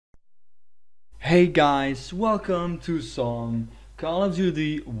Hey guys, welcome to some Call of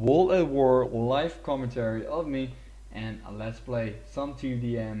Duty World at War live commentary of me and let's play some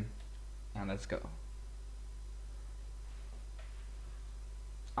TDM and let's go.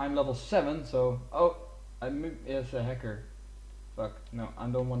 I'm level 7 so it's a hacker. Fuck, no, I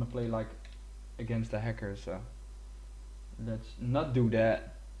don't want to play like against a hacker, so let's not do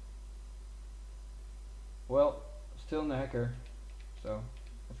that. Well, still in a hacker, so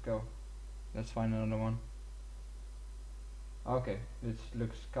let's go. Let's find another one. Okay, this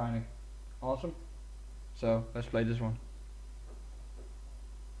looks kinda awesome. So let's play this one.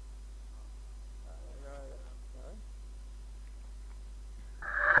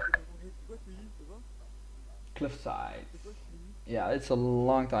 Cliffside. Yeah, it's a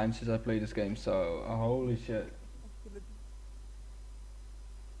long time since I played this game, so holy shit.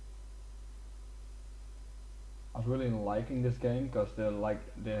 I'm really liking this game because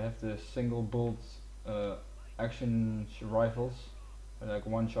they have the single bolt action rifles, like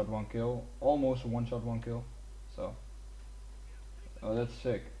one shot one kill, almost one shot one kill. So that's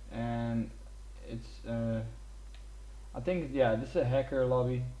sick, and it's I think yeah, this is a hacker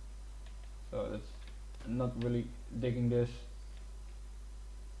lobby, so that's I'm not really digging this.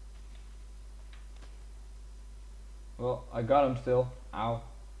 Well, I got him still. Ow.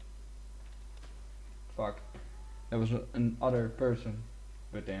 Fuck. That was another person,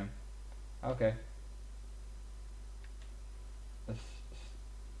 but damn. Okay.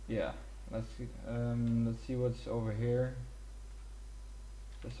 Yeah. Let's see what's over here.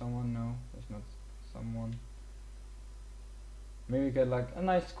 Is there someone? No, there's not someone. Maybe get like a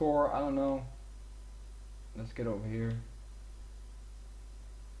nice score. I don't know. Let's get over here.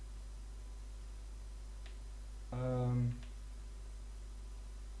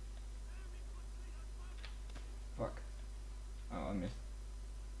 Fuck. Oh, I missed.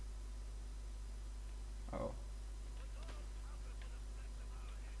 Oh.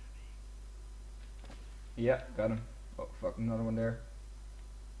 Yeah, got him. Oh fuck, another one there.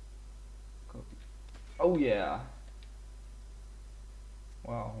 Oh yeah.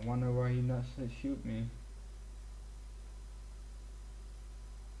 Wow, I wonder why he not shoot me.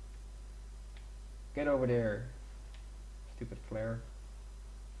 Get over there. Stupid flare.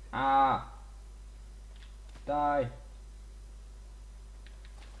 Ah. Die.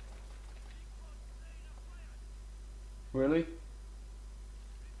 Really?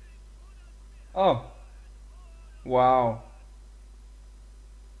 Oh. Wow.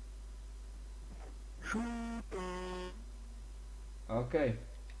 Okay.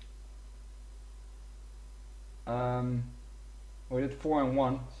 We did 4 and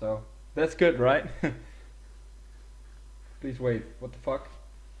 1, so that's good, right? Please wait. What the fuck?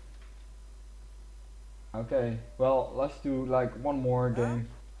 Okay. Well, let's do like one more game.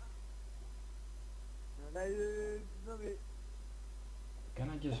 Can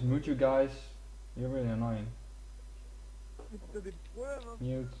I just mute you guys? You're really annoying.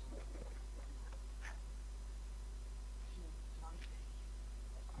 Mute.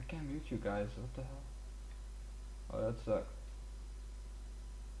 I can't mute you guys. What the hell? Oh, that sucks.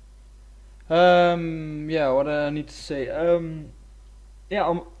 Yeah, what I need to say.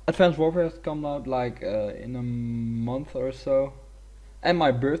 Yeah, Advanced Warfare has come out like in a month or so, and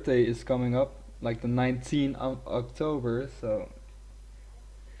my birthday is coming up, like the 19th of October. So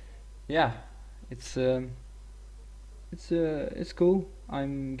yeah, it's cool.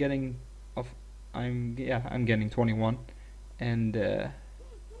 I'm getting I'm getting 21, and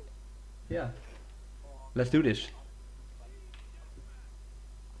yeah, let's do this.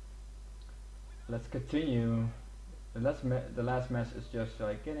 Let's continue. The last match is just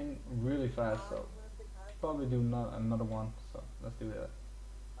like getting really fast, so probably do another one. So let's do that.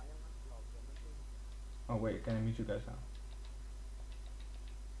 Oh wait, can I meet you guys now?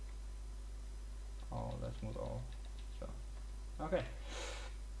 Oh, let's move all. So okay,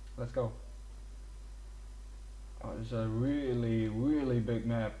 let's go. Oh, it's a really big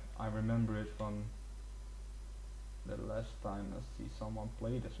map. I remember it from the last time I see someone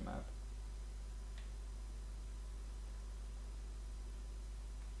play this map.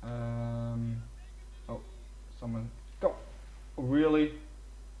 Oh, someone go. Really?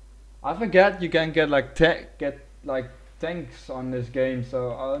 I forget you can get like tanks on this game,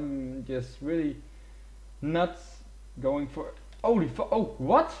 so I'm just really nuts going for. Holy fuck! Oh,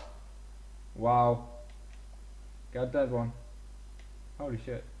 what? Wow. Got that one. Holy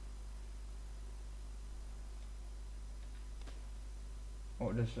shit.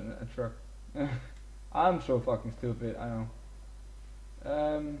 Oh, there's a truck. I'm so fucking stupid. I know.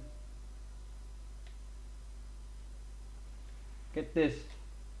 Get this.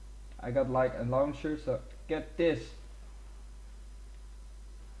 I got like a launcher, so get this.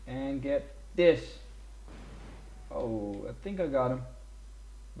 And get this. Oh, I think I got him.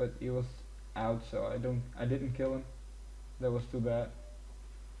 But he was out, so I didn't kill him. That was too bad.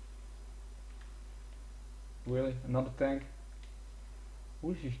 Really? Another tank?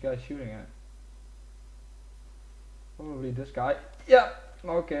 Who's this guy shooting at? Probably this guy. Yeah!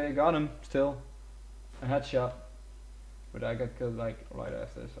 Okay, got him still. A headshot. But I got killed like right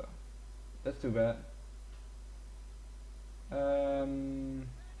after, so that's too bad.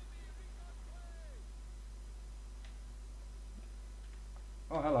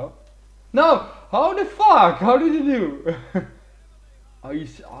 Oh, hello. No! How the fuck? How did you do? Oh, you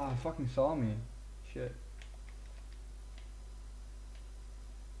fucking saw me. Shit.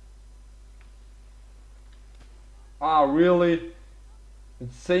 Ah, really? The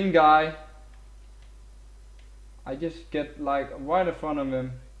same guy. I just get like right in front of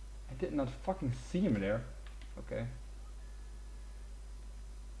him. I did not fucking see him there. Okay.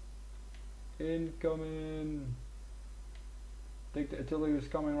 Incoming. I think the artillery is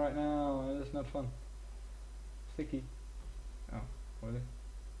coming right now. That's not fun. Sticky. Oh, really?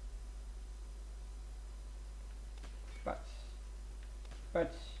 Patch.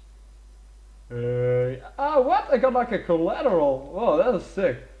 Patch. Oh, what? I got like a collateral. Whoa, that was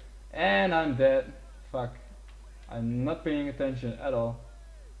sick. And I'm dead. Fuck. I'm not paying attention at all.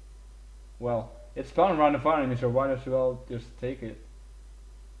 Well, it's spawned right in front of me, so why not as well just take it?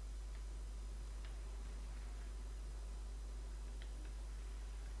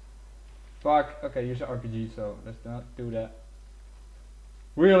 Fuck. Okay, use an RPG, so let's not do that.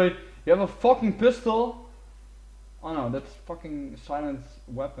 Really? You have a fucking pistol? Oh no, that's fucking silent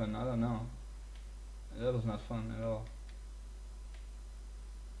weapon. I don't know. That was not fun at all.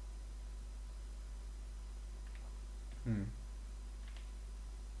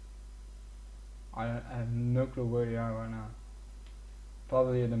 I have no clue where you are right now.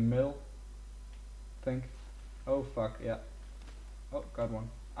 Probably in the middle. Think. Oh fuck, yeah. Oh, got one.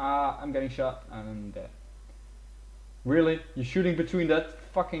 I'm getting shot and I'm dead. Really? You're shooting between that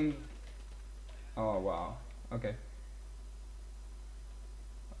fucking... Oh wow. Okay.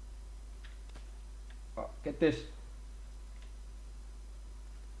 Oh, get this.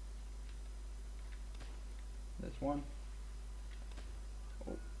 This one.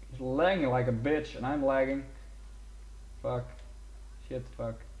 Oh, he's lagging like a bitch and I'm lagging. Fuck. Shit,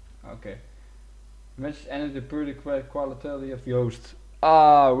 fuck. Okay. Match ended the pretty quality of the host.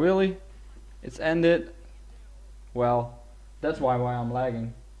 Ah, really? It's ended? Well, that's why I'm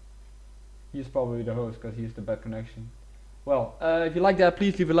lagging. He's probably the host because he's the bad connection. Well, if you like that,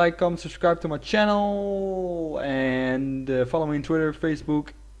 please leave a like, comment, subscribe to my channel, and follow me on Twitter,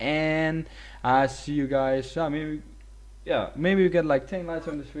 Facebook, and I see you guys. Maybe we get like 10 likes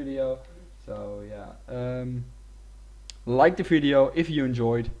on this video. So yeah, like the video if you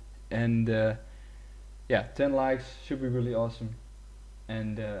enjoyed, and yeah, 10 likes should be really awesome.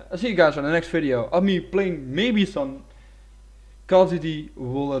 And I'll see you guys on the next video of me playing maybe some Call of Duty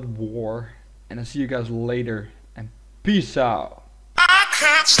World at War, and I'll see you guys later. Peace out. I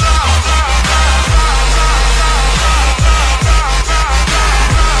can't stop.